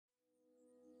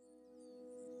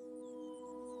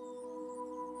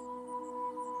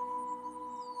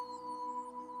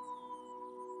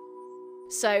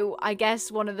So I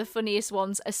guess one of the funniest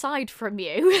ones, aside from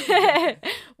you,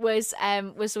 was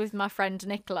with my friend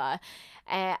Nicola,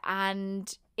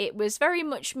 and it was very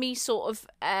much me sort of,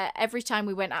 every time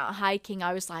we went out hiking,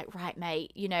 I was like, right,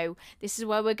 mate, you know, this is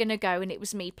where we're going to go. And it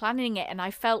was me planning it. And I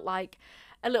felt like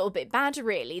a little bit bad,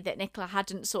 really, that Nicola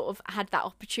hadn't sort of had that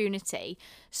opportunity.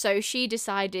 So she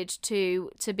decided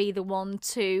to be the one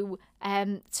to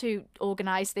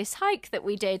organise this hike that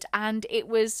we did. And it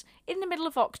was in the middle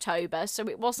of October, so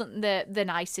it wasn't the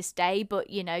nicest day. But,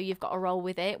 you know, you've got to roll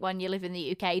with it when you live in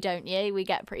the UK, don't you? We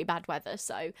get pretty bad weather.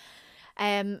 So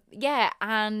yeah,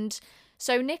 and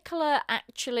so Nicola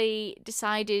actually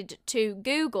decided to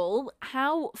Google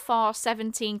how far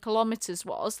 17 kilometres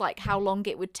was, like how long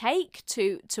it would take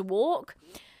to walk.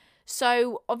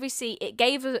 So obviously it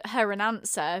gave her an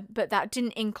answer, but that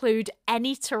didn't include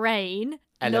any terrain.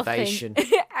 Elevation.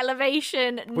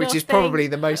 Elevation, which nothing. is probably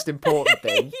the most important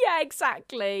thing. Yeah,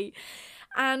 exactly.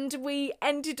 And we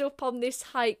ended up on this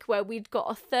hike where we'd got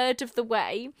a third of the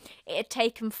way. It had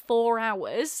taken 4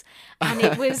 hours, and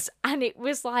it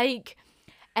was like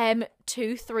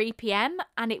 2-3 p.m.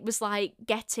 and it was like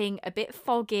getting a bit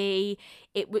foggy.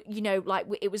 It was, you know, like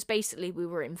it was basically, we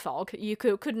were in fog. You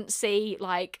couldn't see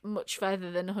like much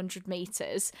further than 100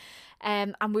 meters.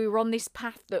 And we were on this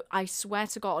path that I swear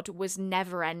to God was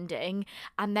never ending.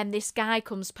 And then this guy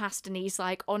comes past and he's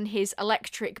like on his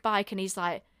electric bike and he's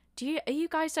like, are you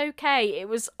guys okay? It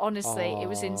was honestly, It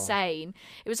was insane.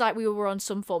 It was like we were on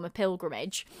some form of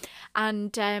pilgrimage.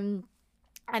 And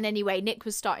anyway, Nick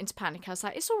was starting to panic. I was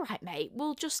like, it's all right, mate.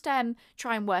 We'll just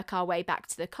try and work our way back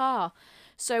to the car.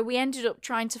 So we ended up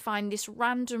trying to find this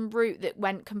random route that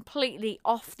went completely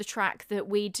off the track that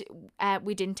we'd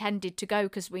intended to go,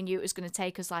 because we knew it was going to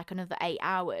take us like another 8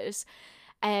 hours.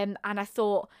 And I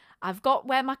thought, I've got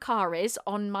where my car is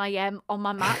on my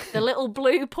map, the little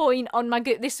blue point on my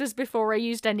this was before I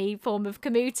used any form of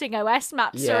commuting OS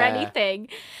maps or anything,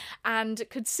 and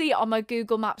could see it on my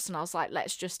Google Maps, and I was like,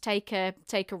 let's just take a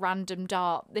random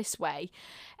dart this way.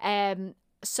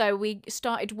 So we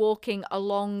started walking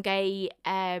along a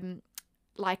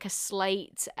like a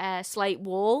slate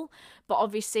wall, but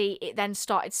obviously it then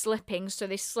started slipping, so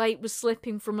this slate was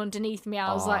slipping from underneath me.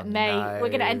 I was like, mate, we're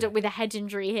gonna end up with a head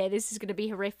injury here, this is gonna be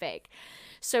horrific.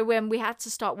 So we had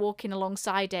to start walking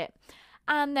alongside it,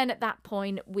 and then at that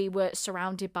point we were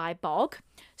surrounded by bog,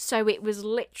 so it was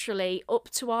literally up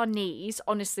to our knees.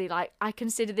 Honestly, like, I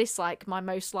consider this like my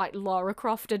most like Lara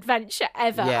Croft adventure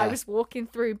ever. I was walking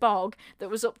through bog that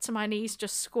was up to my knees,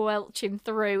 just squelching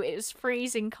through. It was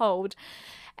freezing cold.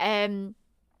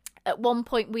 At one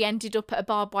point we ended up at a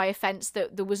barbed wire fence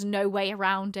that there was no way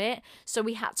around it, so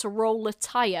we had to roll a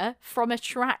tyre from a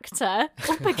tractor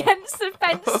up against the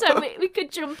fence so we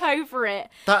could jump over it.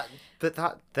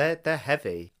 They're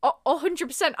heavy.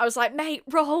 100%. I was like, mate,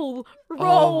 roll.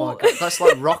 Oh my God, that's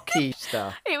like Rocky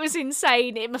stuff. It was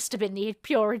insane. It must have been the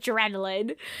pure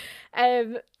adrenaline.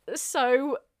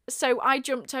 So I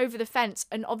jumped over the fence,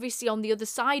 and obviously on the other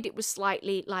side it was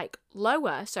slightly like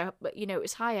lower, so, you know, it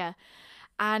was higher.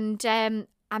 And then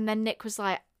Nick was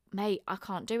like, mate, I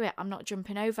can't do it. I'm not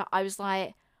jumping over. I was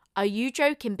like, are you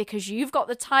joking? Because you've got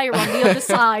the tyre on the other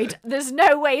side. There's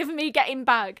no way of me getting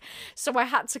back. So I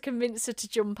had to convince her to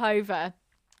jump over.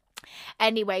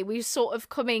 Anyway, we were sort of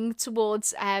coming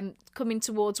towards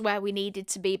where we needed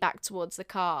to be, back towards the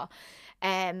car.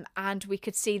 And we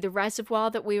could see the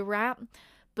reservoir that we were at.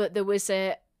 But there was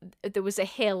a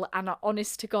hill, and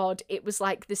honest to God, it was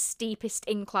like the steepest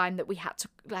incline that we had to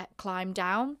climb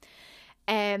down.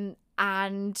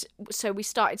 And so we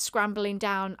started scrambling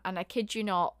down, and I kid you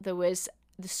not, there was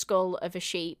the skull of a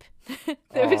sheep.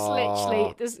 There was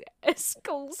literally a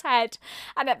skull's head.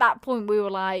 And at that point we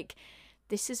were like,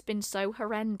 this has been so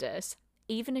horrendous.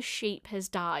 Even a sheep has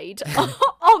died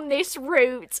on this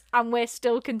route, and we're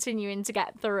still continuing to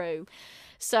get through.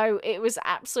 So it was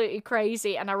absolutely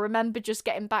crazy. And I remember just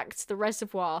getting back to the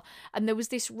reservoir, and there was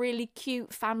this really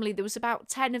cute family. There was about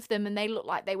 10 of them, and they looked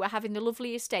like they were having the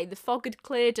loveliest day. The fog had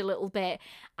cleared a little bit,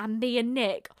 and me and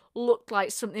Nick looked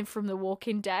like something from The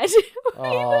Walking Dead. We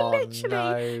were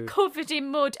literally covered in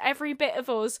mud, every bit of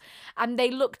us. And they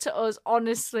looked at us,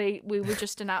 honestly, we were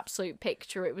just an absolute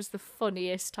picture. It was the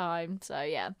funniest time. So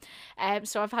yeah.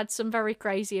 So I've had some very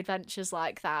crazy adventures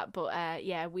like that. But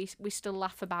yeah, we still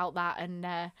laugh about that, and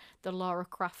the Lara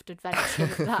Croft adventure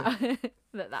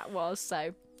that was.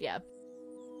 So yeah.